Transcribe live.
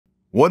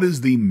What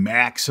is the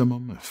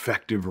maximum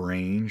effective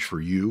range for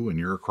you and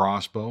your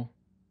crossbow?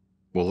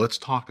 Well, let's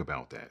talk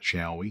about that,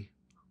 shall we?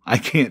 I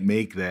can't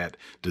make that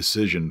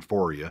decision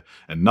for you,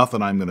 and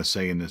nothing I'm going to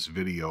say in this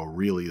video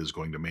really is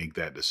going to make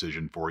that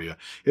decision for you.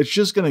 It's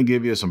just going to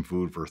give you some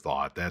food for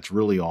thought. That's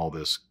really all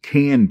this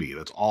can be.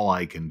 That's all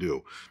I can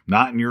do.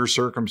 Not in your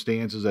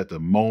circumstances at the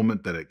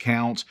moment that it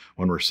counts,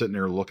 when we're sitting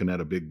there looking at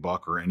a big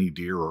buck or any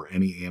deer or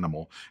any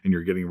animal, and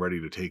you're getting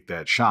ready to take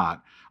that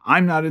shot.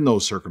 I'm not in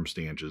those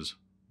circumstances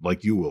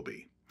like you will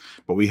be.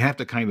 But we have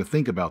to kind of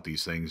think about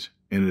these things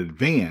in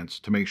advance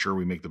to make sure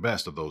we make the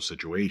best of those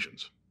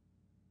situations.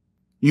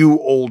 You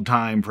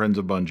old-time friends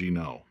of Bunjie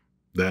know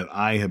that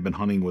I have been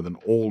hunting with an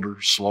older,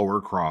 slower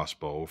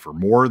crossbow for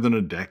more than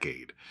a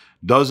decade.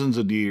 Dozens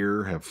of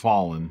deer have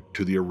fallen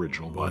to the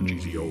original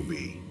Bunjie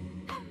DOB.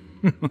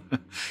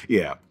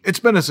 Yeah,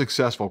 it's been a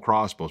successful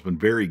crossbow. It's been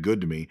very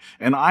good to me,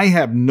 and I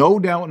have no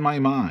doubt in my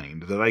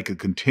mind that I could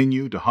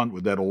continue to hunt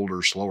with that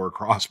older, slower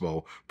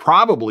crossbow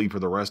probably for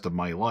the rest of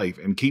my life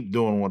and keep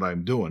doing what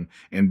I'm doing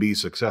and be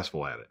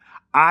successful at it.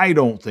 I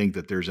don't think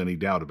that there's any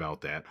doubt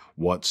about that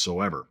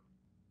whatsoever.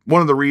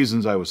 One of the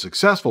reasons I was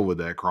successful with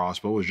that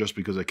crossbow was just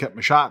because I kept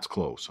my shots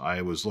close.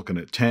 I was looking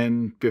at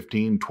 10,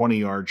 15,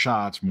 20-yard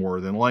shots more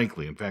than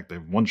likely. In fact, I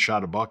once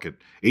shot a buck at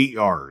 8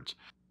 yards.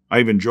 I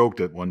even joked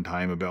at one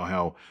time about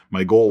how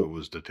my goal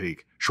was to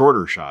take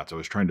shorter shots. I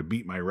was trying to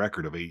beat my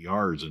record of 8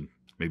 yards and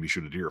maybe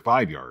shoot a deer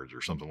 5 yards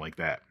or something like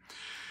that.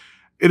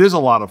 It is a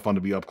lot of fun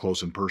to be up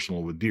close and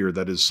personal with deer.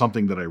 That is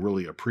something that I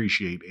really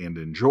appreciate and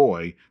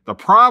enjoy. The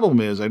problem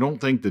is I don't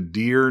think the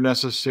deer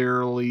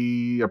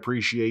necessarily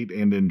appreciate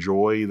and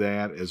enjoy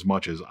that as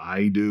much as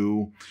I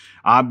do.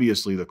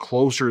 Obviously, the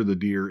closer the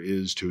deer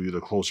is to you,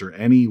 the closer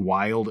any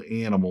wild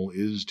animal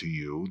is to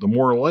you, the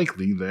more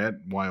likely that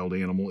wild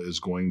animal is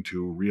going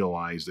to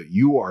realize that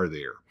you are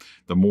there.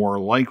 The more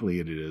likely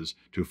it is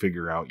to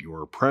figure out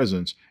your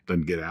presence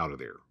than get out of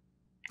there.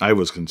 I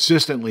was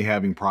consistently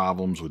having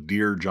problems with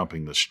deer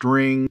jumping the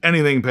string.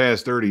 Anything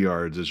past 30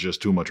 yards is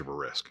just too much of a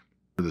risk.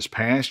 This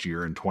past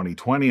year, in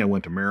 2020, I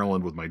went to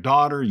Maryland with my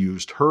daughter,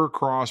 used her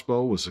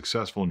crossbow, was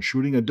successful in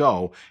shooting a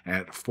doe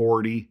at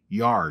 40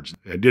 yards.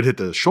 I did hit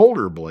the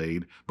shoulder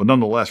blade, but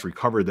nonetheless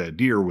recovered that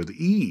deer with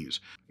ease.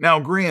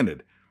 Now,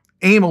 granted,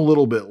 aim a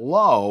little bit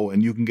low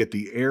and you can get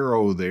the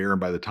arrow there, and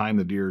by the time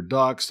the deer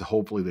ducks,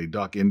 hopefully they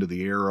duck into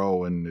the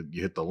arrow and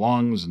you hit the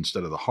lungs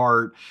instead of the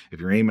heart. If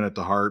you're aiming at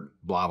the heart,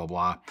 blah, blah,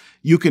 blah.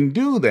 You can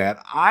do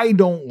that. I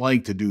don't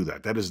like to do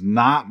that. That is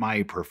not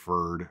my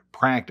preferred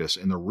practice,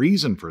 and the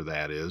reason for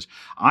that is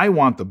I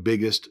want the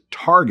biggest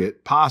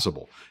target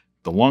possible.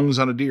 The lungs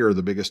on a deer are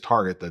the biggest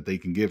target that they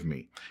can give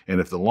me, and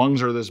if the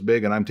lungs are this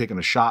big and I'm taking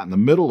a shot in the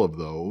middle of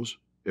those,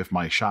 if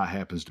my shot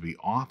happens to be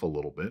off a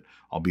little bit,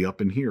 I'll be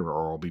up in here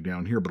or I'll be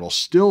down here, but I'll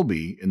still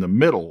be in the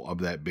middle of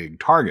that big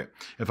target.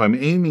 If I'm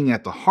aiming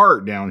at the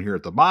heart down here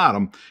at the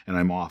bottom and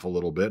I'm off a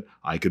little bit,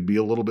 I could be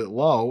a little bit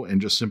low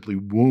and just simply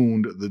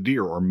wound the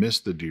deer or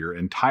miss the deer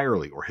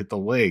entirely or hit the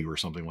leg or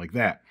something like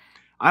that.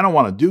 I don't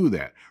want to do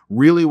that.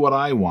 Really what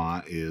I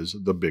want is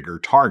the bigger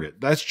target.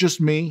 That's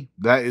just me.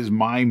 That is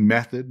my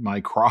method,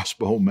 my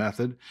crossbow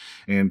method.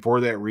 And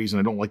for that reason,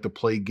 I don't like to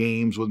play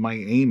games with my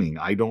aiming.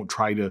 I don't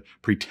try to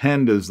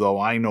pretend as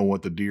though I know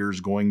what the deer is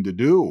going to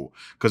do,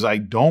 because I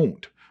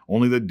don't.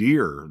 Only the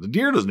deer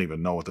doesn't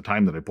even know at the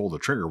time that I pull the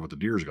trigger what the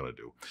deer is going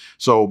to do.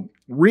 So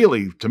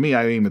really, to me,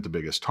 I aim at the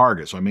biggest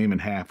target. So I'm aiming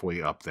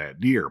halfway up that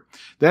deer.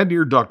 That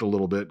deer ducked a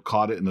little bit,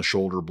 caught it in the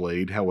shoulder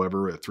blade.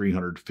 However, at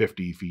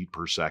 350 feet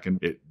per second,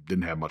 it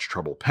didn't have much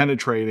trouble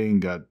penetrating.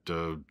 Got,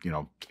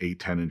 8,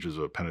 10 inches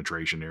of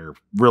penetration there.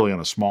 Really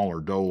on a smaller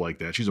doe like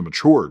that. She's a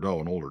mature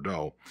doe, an older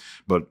doe,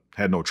 but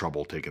had no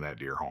trouble taking that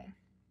deer home.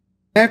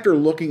 After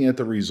looking at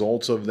the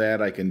results of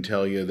that, I can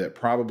tell you that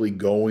probably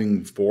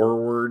going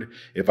forward,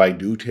 if I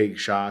do take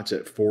shots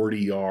at 40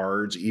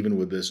 yards, even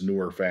with this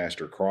newer,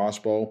 faster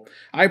crossbow,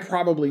 I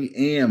probably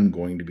am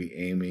going to be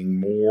aiming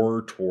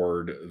more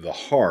toward the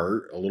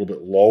heart, a little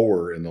bit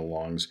lower in the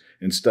lungs,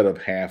 instead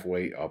of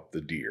halfway up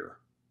the deer.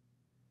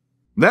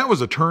 That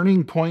was a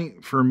turning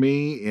point for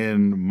me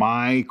in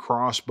my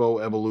crossbow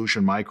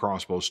evolution, my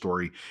crossbow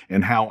story,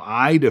 and how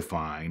I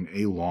define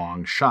a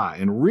long shot.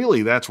 And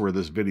really, that's where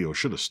this video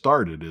should have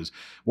started, is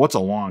what's a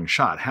long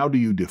shot? How do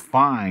you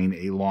define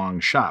a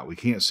long shot? We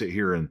can't sit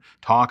here and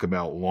talk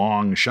about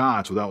long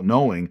shots without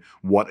knowing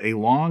what a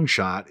long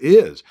shot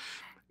is.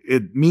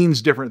 It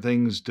means different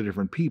things to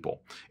different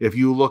people. If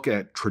you look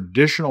at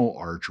traditional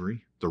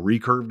archery, the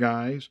recurve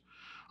guys,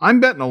 I'm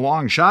betting a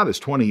long shot is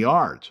 20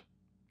 yards.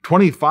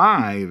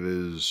 25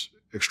 is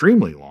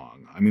extremely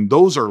long. I mean,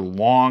 those are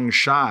long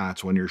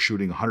shots when you're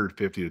shooting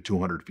 150 to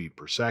 200 feet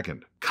per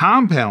second.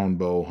 Compound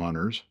bow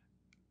hunters,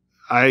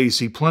 I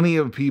see plenty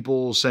of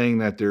people saying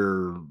that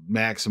their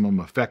maximum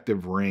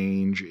effective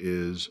range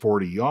is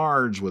 40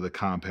 yards with a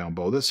compound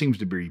bow. That seems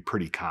to be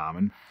pretty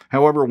common.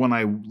 However, when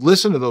I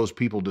listen to those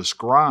people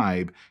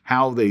describe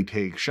how they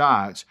take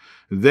shots,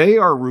 they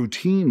are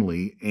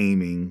routinely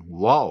aiming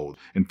low.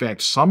 In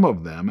fact, some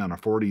of them on a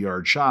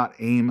 40-yard shot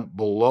aim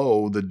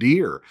below the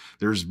deer.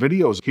 There's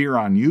videos here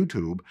on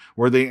YouTube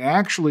where they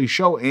actually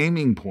show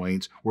aiming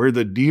points where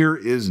the deer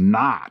is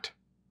not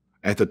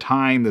at the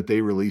time that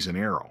they release an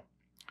arrow.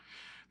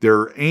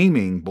 They're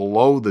aiming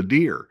below the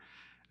deer.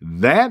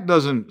 That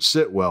doesn't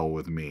sit well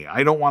with me.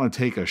 I don't want to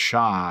take a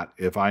shot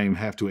if I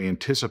have to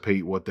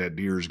anticipate what that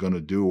deer is going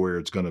to do, where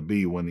it's going to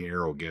be when the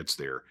arrow gets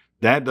there.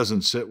 That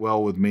doesn't sit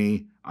well with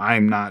me.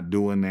 I'm not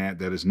doing that.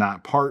 That is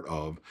not part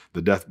of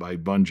the Death by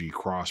Bunjie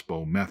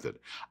crossbow method.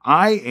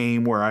 I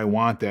aim where I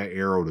want that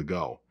arrow to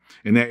go.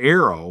 And that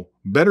arrow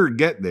better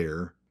get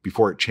there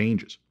before it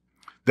changes.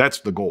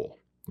 That's the goal,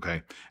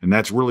 okay? And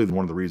that's really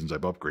one of the reasons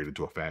I've upgraded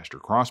to a faster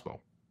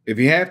crossbow. If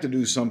you have to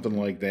do something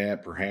like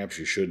that, perhaps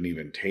you shouldn't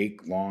even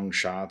take long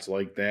shots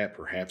like that.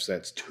 Perhaps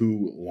that's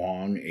too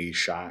long a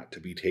shot to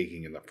be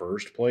taking in the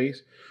first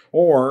place.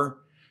 Or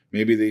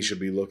maybe they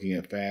should be looking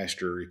at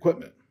faster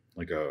equipment,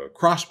 like a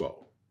crossbow.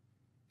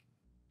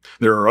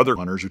 There are other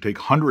hunters who take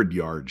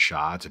 100-yard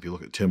shots. If you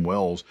look at Tim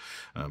Wells,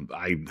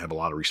 I have a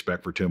lot of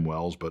respect for Tim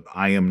Wells, but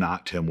I am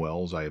not Tim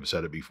Wells. I have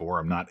said it before.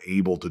 I'm not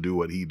able to do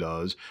what he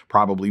does.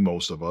 Probably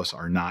most of us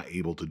are not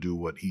able to do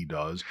what he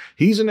does.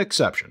 He's an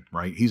exception,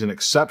 right? He's an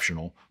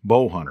exceptional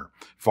bow hunter,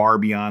 far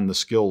beyond the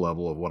skill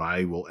level of what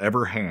I will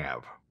ever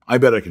have. I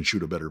bet I can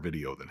shoot a better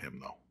video than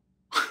him, though.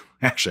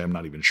 Actually, I'm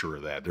not even sure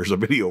of that. There's a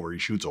video where he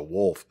shoots a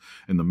wolf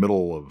in the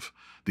middle of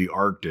the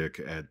Arctic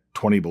at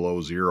 20 below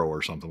zero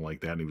or something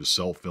like that, and he was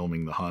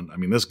self-filming the hunt. I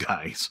mean, this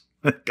guy's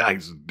a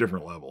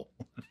different level.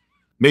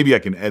 Maybe I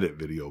can edit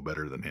video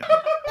better than him.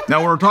 Now,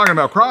 when we're talking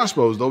about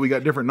crossbows, though, we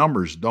got different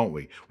numbers, don't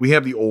we? We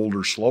have the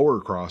older, slower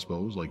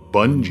crossbows, like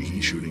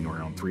Bunjie, shooting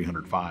around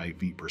 305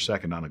 feet per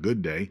second on a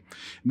good day.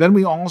 Then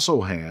we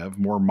also have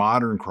more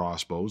modern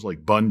crossbows,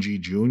 like Bunjie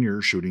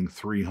Jr., shooting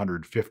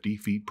 350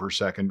 feet per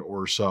second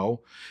or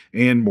so,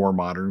 and more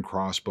modern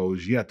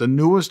crossbows yet. The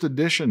newest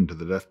addition to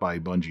the Death by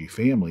Bunjie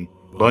family,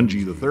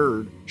 Bunjie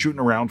III,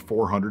 shooting around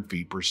 400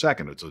 feet per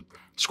second. It's a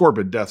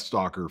Scorpid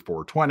Deathstalker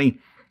 420.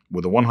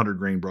 With a 100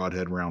 grain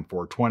broadhead around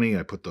 420,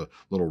 I put the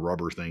little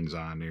rubber things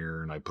on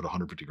there, and I put a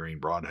 150 grain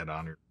broadhead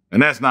on there.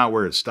 And that's not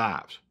where it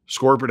stops.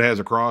 Scorpid has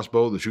a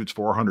crossbow that shoots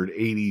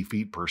 480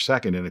 feet per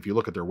second, and if you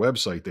look at their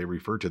website, they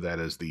refer to that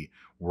as the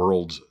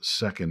world's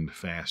second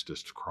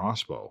fastest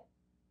crossbow.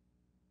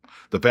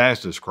 The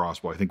fastest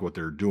crossbow, I think what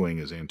they're doing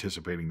is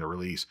anticipating the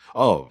release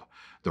of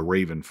the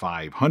Raven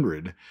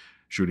 500,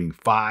 shooting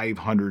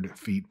 500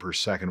 feet per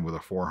second with a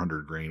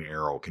 400 grain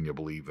arrow. Can you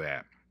believe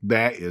that?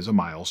 That is a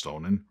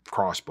milestone in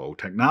crossbow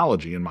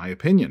technology, in my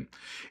opinion.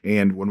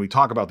 And when we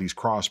talk about these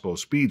crossbow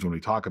speeds, when we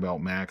talk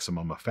about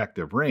maximum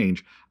effective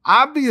range,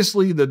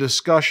 obviously the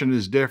discussion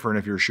is different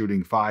if you're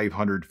shooting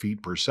 500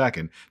 feet per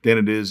second than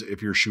it is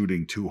if you're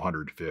shooting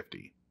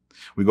 250.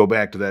 We go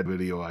back to that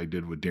video I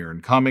did with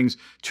Darren Cummings,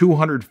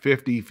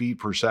 250 feet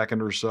per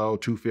second or so,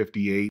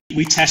 258.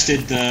 We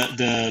tested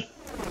the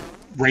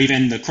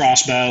Raven, the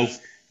crossbow,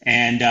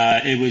 and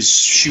it was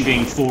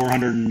shooting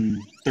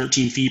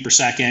 413 feet per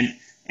second.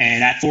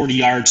 And at 40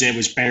 yards, it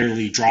was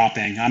barely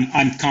dropping.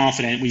 I'm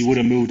confident we would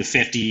have moved to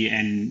 50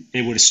 and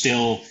it would have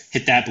still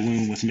hit that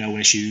balloon with no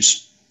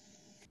issues.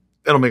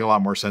 It'll make a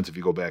lot more sense if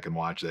you go back and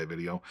watch that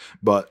video.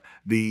 But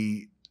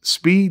the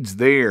speeds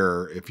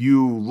there, if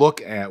you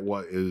look at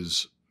what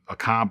is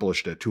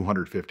accomplished at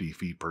 250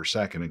 feet per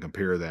second and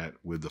compare that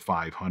with the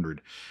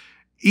 500,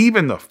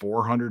 even the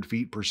 400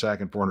 feet per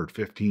second,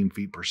 415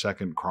 feet per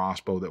second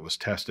crossbow that was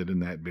tested in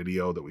that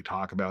video that we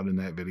talk about in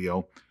that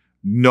video,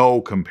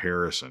 no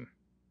comparison.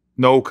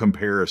 No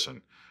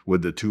comparison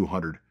with the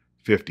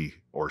 250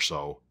 or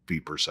so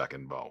feet per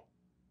second bow.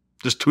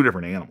 Just two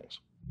different animals.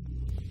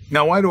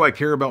 Now, why do I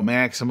care about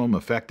maximum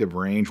effective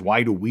range?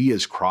 Why do we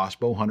as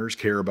crossbow hunters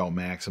care about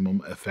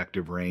maximum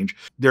effective range?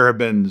 There have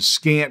been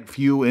scant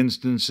few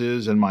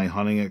instances in my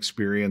hunting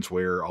experience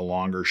where a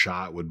longer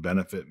shot would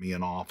benefit me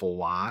an awful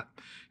lot.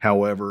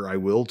 However, I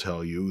will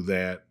tell you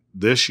that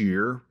this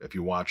year, if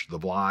you watched the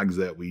vlogs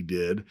that we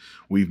did,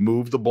 we've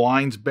moved the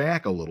blinds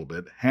back a little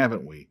bit,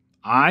 haven't we?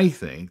 I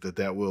think that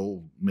that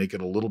will make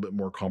it a little bit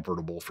more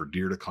comfortable for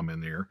deer to come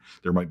in there.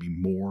 There might be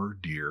more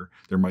deer.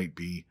 There might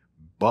be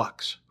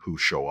bucks who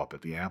show up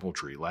at the apple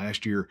tree.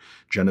 Last year,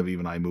 Genevieve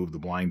and I moved the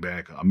blind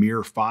back a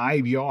mere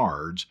 5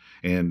 yards,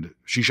 and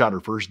she shot her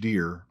first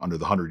deer under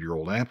the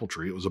 100-year-old apple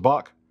tree. It was a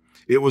buck.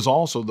 It was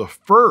also the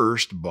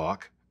first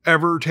buck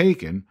ever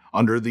taken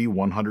under the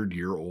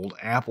 100-year-old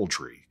apple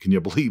tree. Can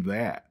you believe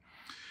that?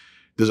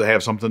 Does it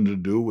have something to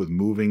do with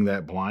moving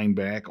that blind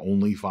back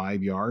only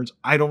 5 yards?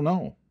 I don't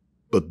know.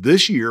 But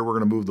this year, we're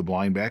going to move the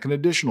blind back an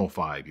additional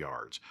 5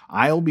 yards.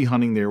 I'll be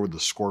hunting there with the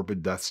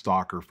Scorpid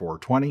Deathstalker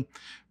 420.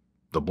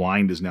 The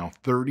blind is now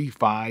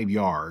 35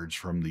 yards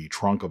from the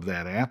trunk of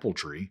that apple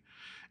tree.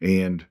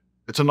 And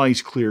It's a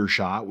nice clear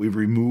shot. We've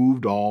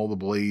removed all the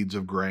blades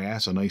of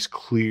grass, a nice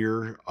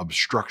clear,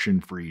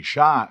 obstruction-free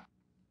shot.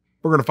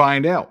 We're going to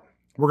find out.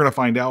 We're going to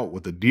find out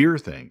what the deer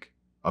think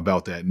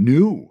about that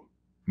new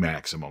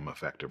maximum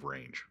effective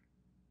range.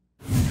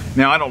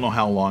 Now, I don't know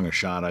how long a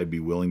shot I'd be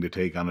willing to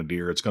take on a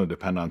deer. It's going to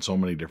depend on so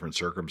many different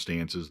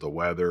circumstances, the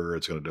weather.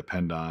 It's going to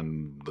depend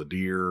on the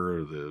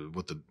deer,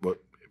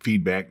 what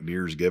feedback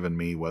deer's given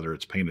me, whether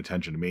it's paying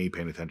attention to me,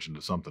 paying attention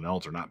to something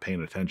else, or not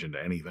paying attention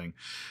to anything.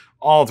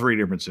 All three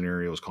different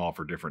scenarios call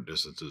for different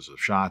distances of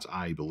shots,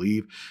 I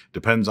believe.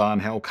 Depends on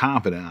how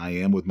confident I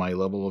am with my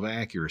level of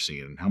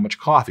accuracy and how much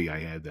coffee I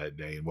had that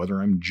day and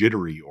whether I'm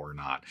jittery or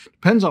not.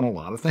 Depends on a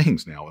lot of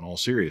things now, in all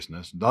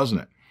seriousness, doesn't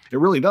it? It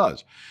really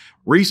does.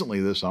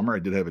 Recently this summer, I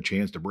did have a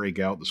chance to break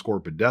out the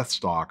Scorpion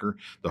Deathstalker,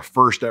 the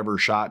first ever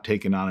shot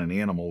taken on an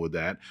animal with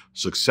that,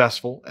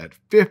 successful at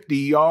 50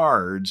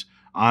 yards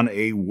on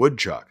a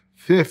woodchuck.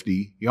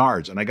 50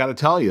 yards. And I got to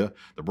tell you,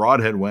 the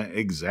broadhead went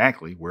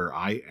exactly where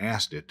I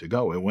asked it to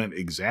go. It went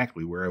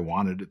exactly where I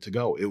wanted it to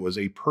go. It was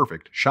a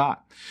perfect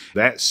shot.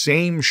 That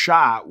same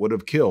shot would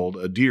have killed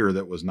a deer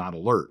that was not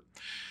alert.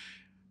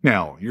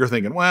 Now, you're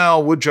thinking,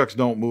 well, woodchucks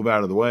don't move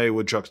out of the way.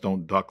 Woodchucks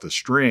don't duck the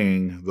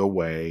string the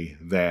way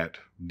that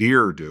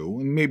deer do.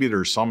 And maybe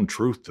there's some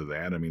truth to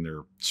that. I mean,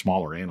 they're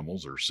smaller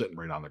animals. They're sitting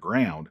right on the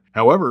ground.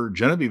 However,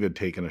 Genevieve had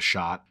taken a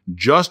shot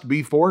just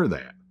before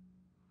that,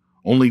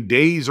 only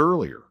days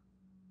earlier,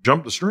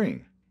 jumped the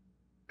string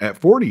at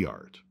 40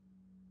 yards.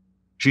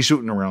 She's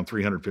shooting around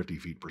 350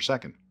 feet per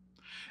second.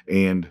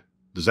 And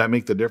does that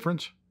make the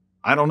difference?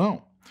 I don't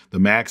know. The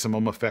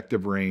maximum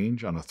effective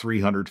range on a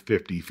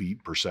 350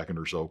 feet per second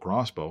or so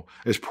crossbow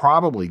is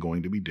probably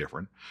going to be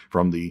different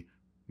from the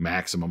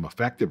maximum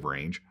effective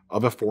range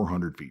of a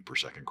 400 feet per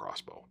second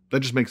crossbow.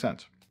 That just makes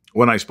sense.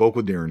 When I spoke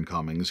with Darren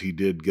Cummings, he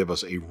did give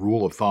us a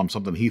rule of thumb,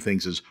 something he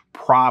thinks is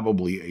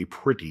probably a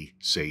pretty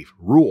safe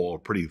rule, a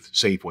pretty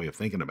safe way of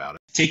thinking about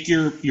it. Take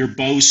your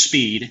bow's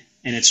speed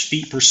and its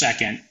feet per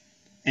second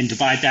and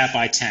divide that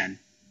by 10.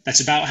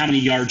 That's about how many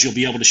yards you'll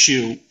be able to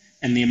shoot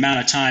and the amount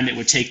of time it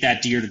would take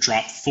that deer to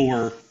drop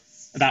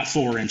about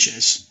 4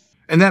 inches.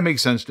 And that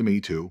makes sense to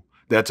me too.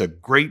 That's a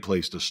great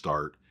place to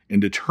start in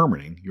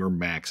determining your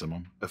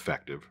maximum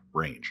effective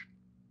range.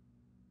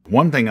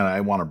 One thing that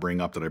I want to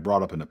bring up that I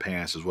brought up in the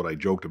past is what I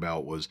joked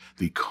about was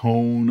the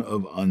cone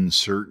of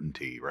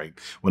uncertainty, right?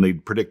 When they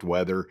predict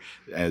weather,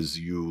 as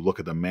you look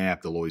at the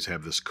map, they'll always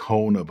have this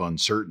cone of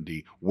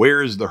uncertainty.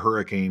 Where is the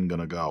hurricane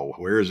going to go?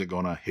 Where is it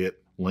going to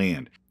hit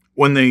land?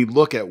 When they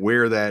look at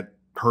where that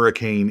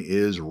hurricane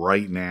is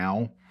right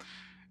now,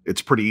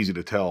 it's pretty easy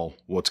to tell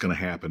what's going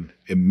to happen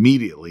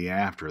immediately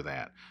after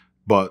that.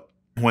 But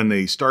when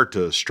they start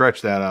to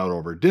stretch that out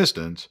over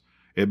distance,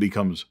 it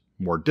becomes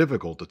more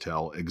difficult to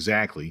tell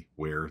exactly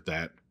where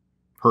that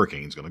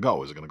hurricane is going to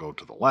go. Is it going to go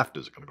to the left?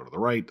 Is it going to go to the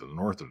right, to the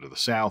north, or to the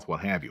south?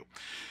 What have you.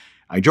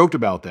 I joked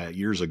about that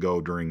years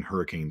ago during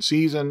hurricane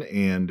season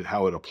and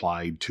how it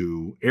applied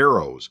to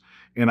arrows.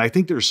 And I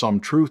think there's some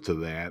truth to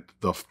that.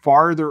 The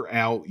farther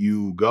out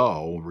you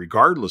go,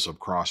 regardless of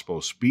crossbow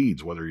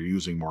speeds, whether you're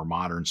using more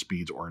modern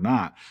speeds or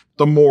not,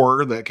 the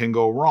more that can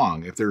go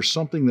wrong. If there's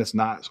something that's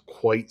not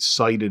quite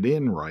sighted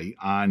in right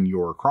on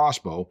your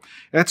crossbow,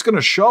 that's going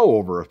to show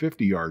over a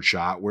 50-yard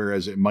shot,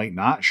 whereas it might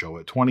not show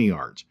at 20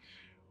 yards.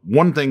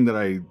 One thing that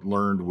I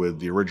learned with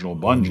the original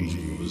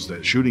Bunjie was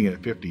that shooting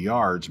at 50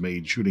 yards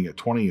made shooting at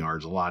 20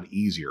 yards a lot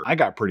easier. I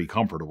got pretty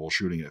comfortable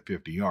shooting at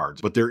 50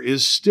 yards, but there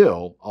is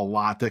still a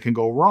lot that can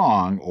go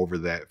wrong over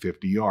that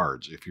 50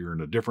 yards. If you're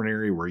in a different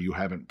area where you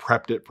haven't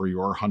prepped it for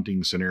your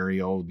hunting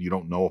scenario, you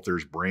don't know if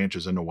there's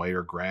branches in the way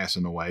or grass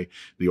in the way.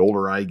 The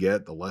older I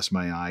get, the less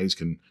my eyes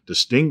can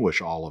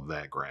distinguish all of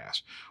that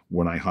grass.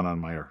 When I hunt on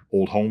my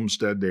old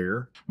homestead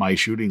there, my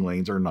shooting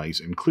lanes are nice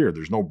and clear.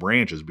 There's no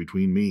branches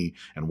between me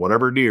and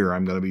whatever deer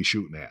I'm going to be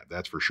shooting at,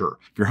 that's for sure.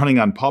 If you're hunting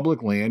on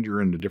public land,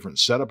 you're in a different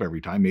setup every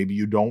time. Maybe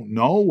you don't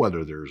know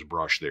whether there's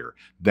brush there.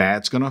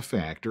 That's going to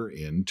factor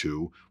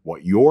into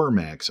what your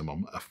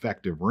maximum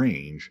effective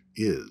range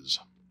is.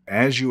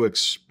 As you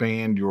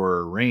expand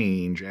your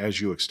range, as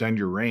you extend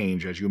your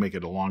range, as you make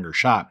it a longer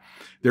shot,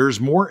 there's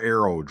more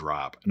arrow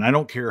drop. And I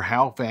don't care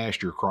how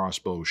fast your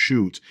crossbow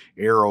shoots,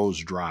 arrows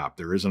drop.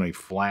 There isn't a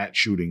flat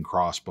shooting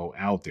crossbow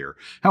out there.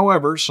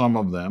 However, some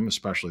of them,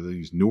 especially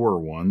these newer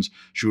ones,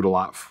 shoot a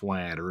lot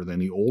flatter than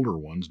the older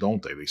ones,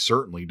 don't they? They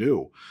certainly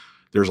do.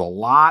 There's a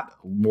lot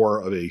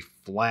more of a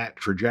flat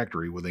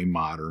trajectory with a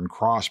modern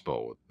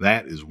crossbow.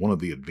 That is one of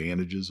the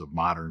advantages of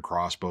modern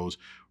crossbows.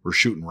 We're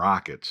shooting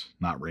rockets,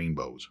 not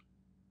rainbows.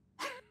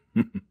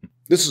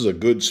 This is a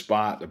good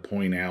spot to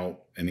point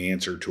out an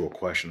answer to a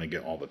question I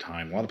get all the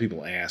time. A lot of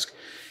people ask,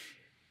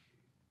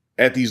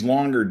 at these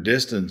longer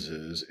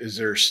distances, is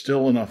there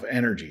still enough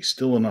energy,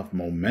 still enough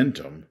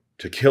momentum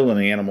to kill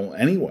an animal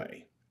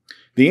anyway?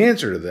 The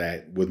answer to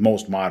that with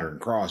most modern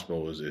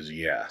crossbows is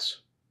yes.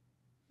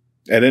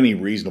 At any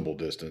reasonable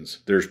distance,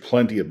 there's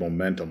plenty of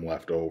momentum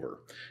left over.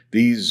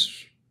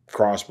 These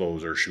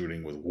crossbows are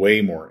shooting with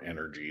way more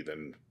energy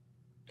than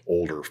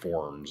older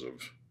forms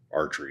of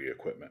archery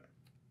equipment.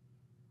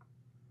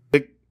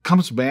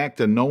 Comes back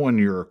to knowing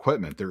your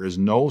equipment. There is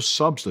no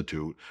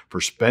substitute for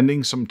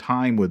spending some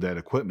time with that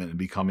equipment and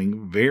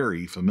becoming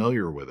very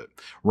familiar with it.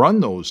 Run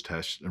those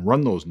tests and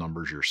run those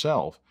numbers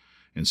yourself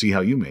and see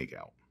how you make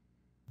out.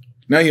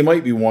 Now you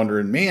might be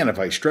wondering, man, if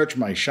I stretch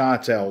my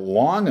shots out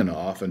long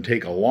enough and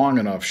take a long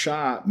enough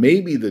shot,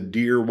 maybe the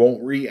deer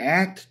won't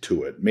react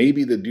to it.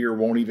 Maybe the deer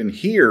won't even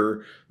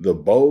hear the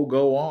bow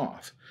go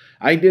off.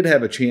 I did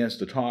have a chance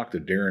to talk to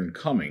Darren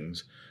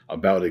Cummings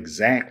about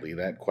exactly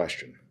that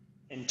question.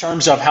 In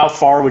terms of how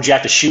far would you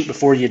have to shoot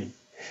before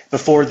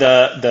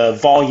the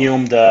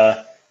volume,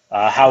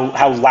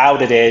 how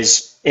loud it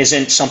is,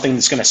 isn't something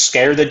that's going to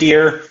scare the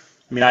deer?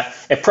 I mean,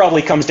 it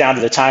probably comes down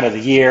to the time of the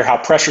year, how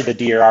pressured the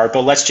deer are,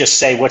 but let's just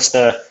say what's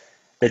the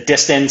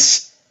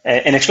distance,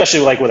 and especially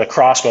like with a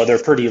crossbow, they're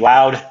pretty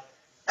loud.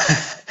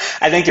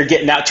 I think you're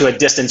getting out to a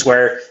distance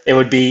where it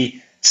would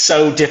be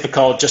so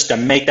difficult just to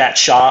make that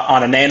shot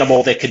on an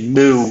animal that could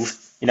move,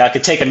 it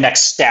could take a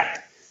next step.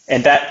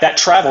 And that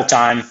travel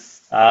time,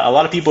 a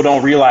lot of people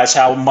don't realize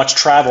how much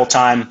travel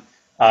time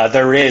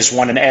there is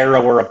when an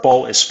arrow or a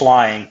bolt is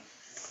flying.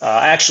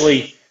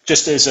 Actually,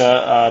 just as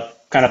a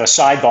kind of a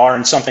sidebar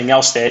and something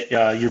else that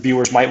your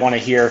viewers might want to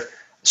hear.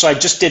 So I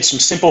just did some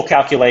simple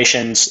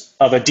calculations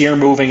of a deer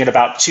moving at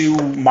about 2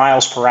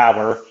 miles per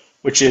hour,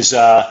 which is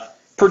a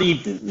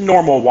pretty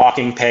normal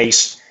walking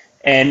pace.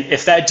 And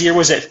if that deer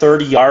was at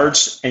 30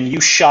 yards and you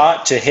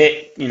shot to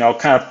hit,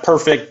 kind of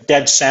perfect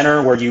dead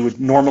center where you would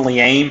normally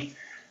aim,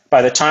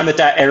 by the time that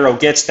arrow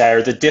gets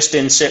there, the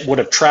distance it would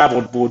have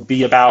traveled would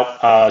be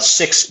about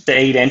 6 to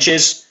 8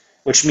 inches,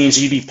 which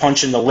means you'd be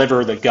punching the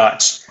liver or the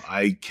guts.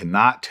 I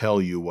cannot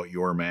tell you what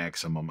your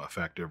maximum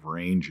effective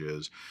range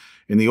is.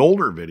 In the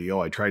older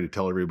video, I tried to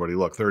tell everybody,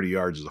 look, 30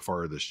 yards is the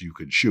farthest you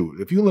could shoot.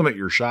 If you limit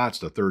your shots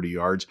to 30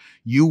 yards,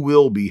 you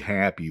will be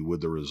happy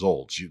with the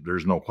results.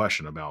 There's no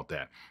question about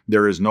that.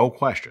 There is no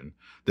question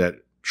that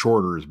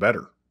shorter is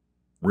better,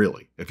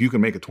 really. If you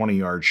can make a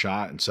 20-yard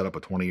shot and set up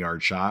a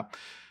 20-yard shot,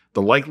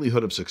 the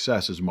likelihood of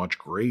success is much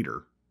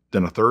greater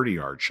than a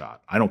 30-yard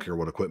shot. I don't care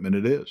what equipment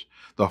it is.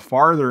 The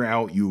farther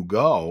out you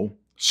go,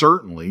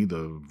 certainly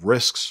the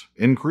risks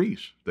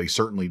increase. They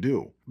certainly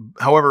do.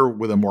 However,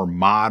 with a more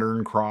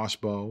modern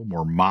crossbow,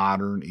 more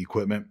modern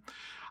equipment,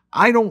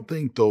 I don't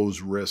think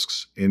those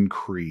risks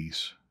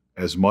increase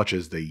as much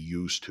as they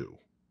used to.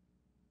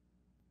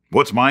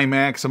 What's my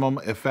maximum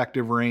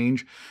effective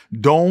range?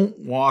 Don't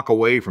walk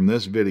away from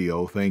this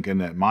video thinking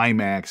that my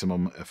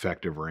maximum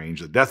effective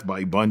range, the Death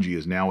by Bunjie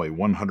is now a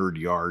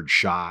 100-yard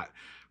shot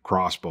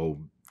crossbow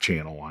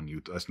channel on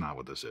YouTube. That's not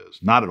what this is.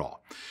 Not at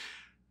all.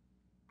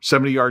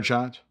 70-yard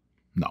shots?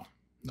 No.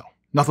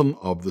 Nothing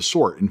of the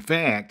sort. In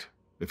fact,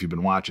 if you've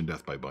been watching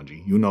Death by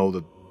Bunjie, you know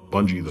that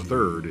Bunjie the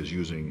Third is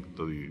using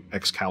the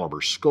Excalibur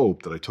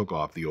scope that I took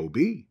off the OB.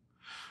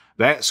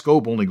 That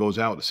scope only goes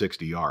out to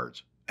 60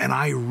 yards. And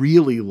I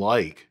really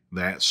like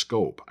that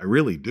scope. I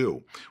really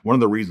do. One of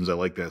the reasons I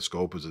like that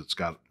scope is it's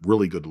got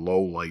really good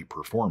low light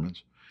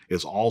performance.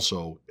 It's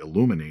also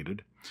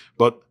illuminated.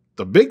 But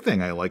the big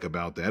thing I like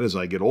about that is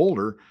I get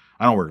older,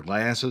 I don't wear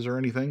glasses or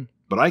anything,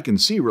 but I can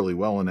see really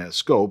well in that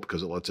scope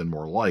because it lets in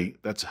more light.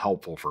 That's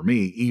helpful for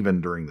me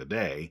even during the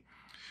day.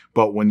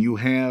 But when you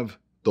have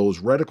those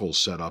reticles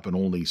set up in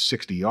only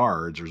 60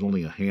 yards, there's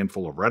only a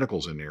handful of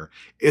reticles in there,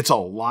 it's a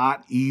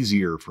lot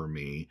easier for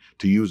me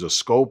to use a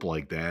scope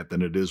like that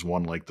than it is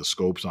one like the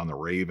scopes on the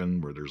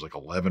Raven where there's like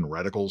 11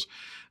 reticles.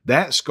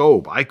 That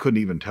scope, I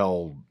couldn't even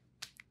tell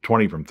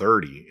 20 from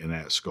 30 in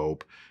that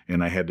scope,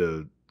 and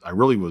I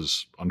really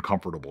was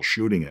uncomfortable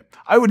shooting it.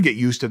 I would get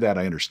used to that.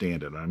 I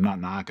understand it. I'm not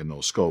knocking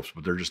those scopes,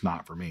 but they're just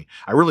not for me.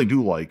 I really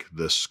do like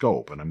this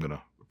scope, and I'm going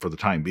to, for the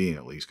time being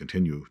at least,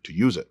 continue to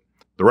use it.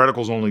 The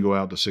reticles only go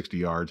out to 60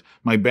 yards.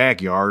 My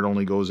backyard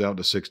only goes out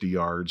to 60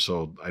 yards,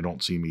 so I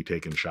don't see me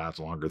taking shots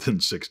longer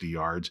than 60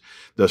 yards.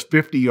 The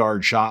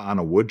 50-yard shot on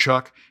a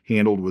woodchuck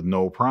handled with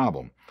no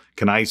problem.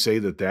 Can I say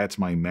that that's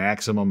my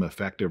maximum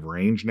effective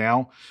range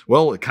now?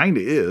 Well, it kind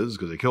of is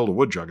because I killed a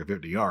woodchuck at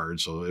 50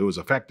 yards, so it was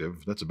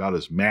effective. That's about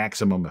as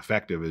maximum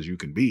effective as you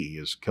can be,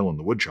 is killing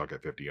the woodchuck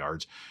at 50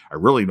 yards. I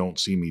really don't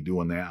see me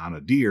doing that on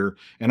a deer,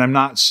 and I'm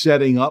not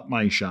setting up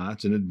my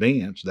shots in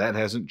advance. That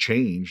hasn't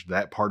changed.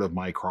 That part of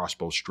my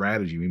crossbow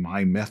strategy,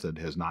 my method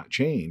has not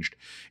changed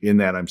in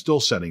that I'm still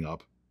setting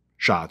up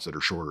shots that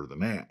are shorter than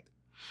that.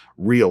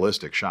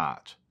 Realistic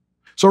shots.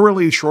 So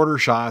really, shorter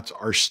shots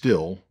are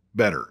still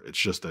better. It's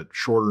just that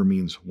shorter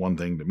means one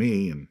thing to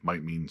me and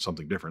might mean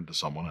something different to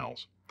someone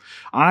else.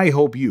 I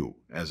hope you,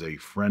 as a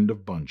friend of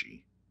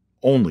Bunjie,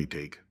 only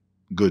take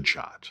good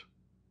shots.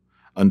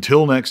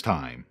 Until next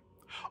time,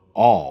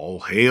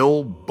 all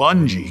hail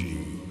Bunjie!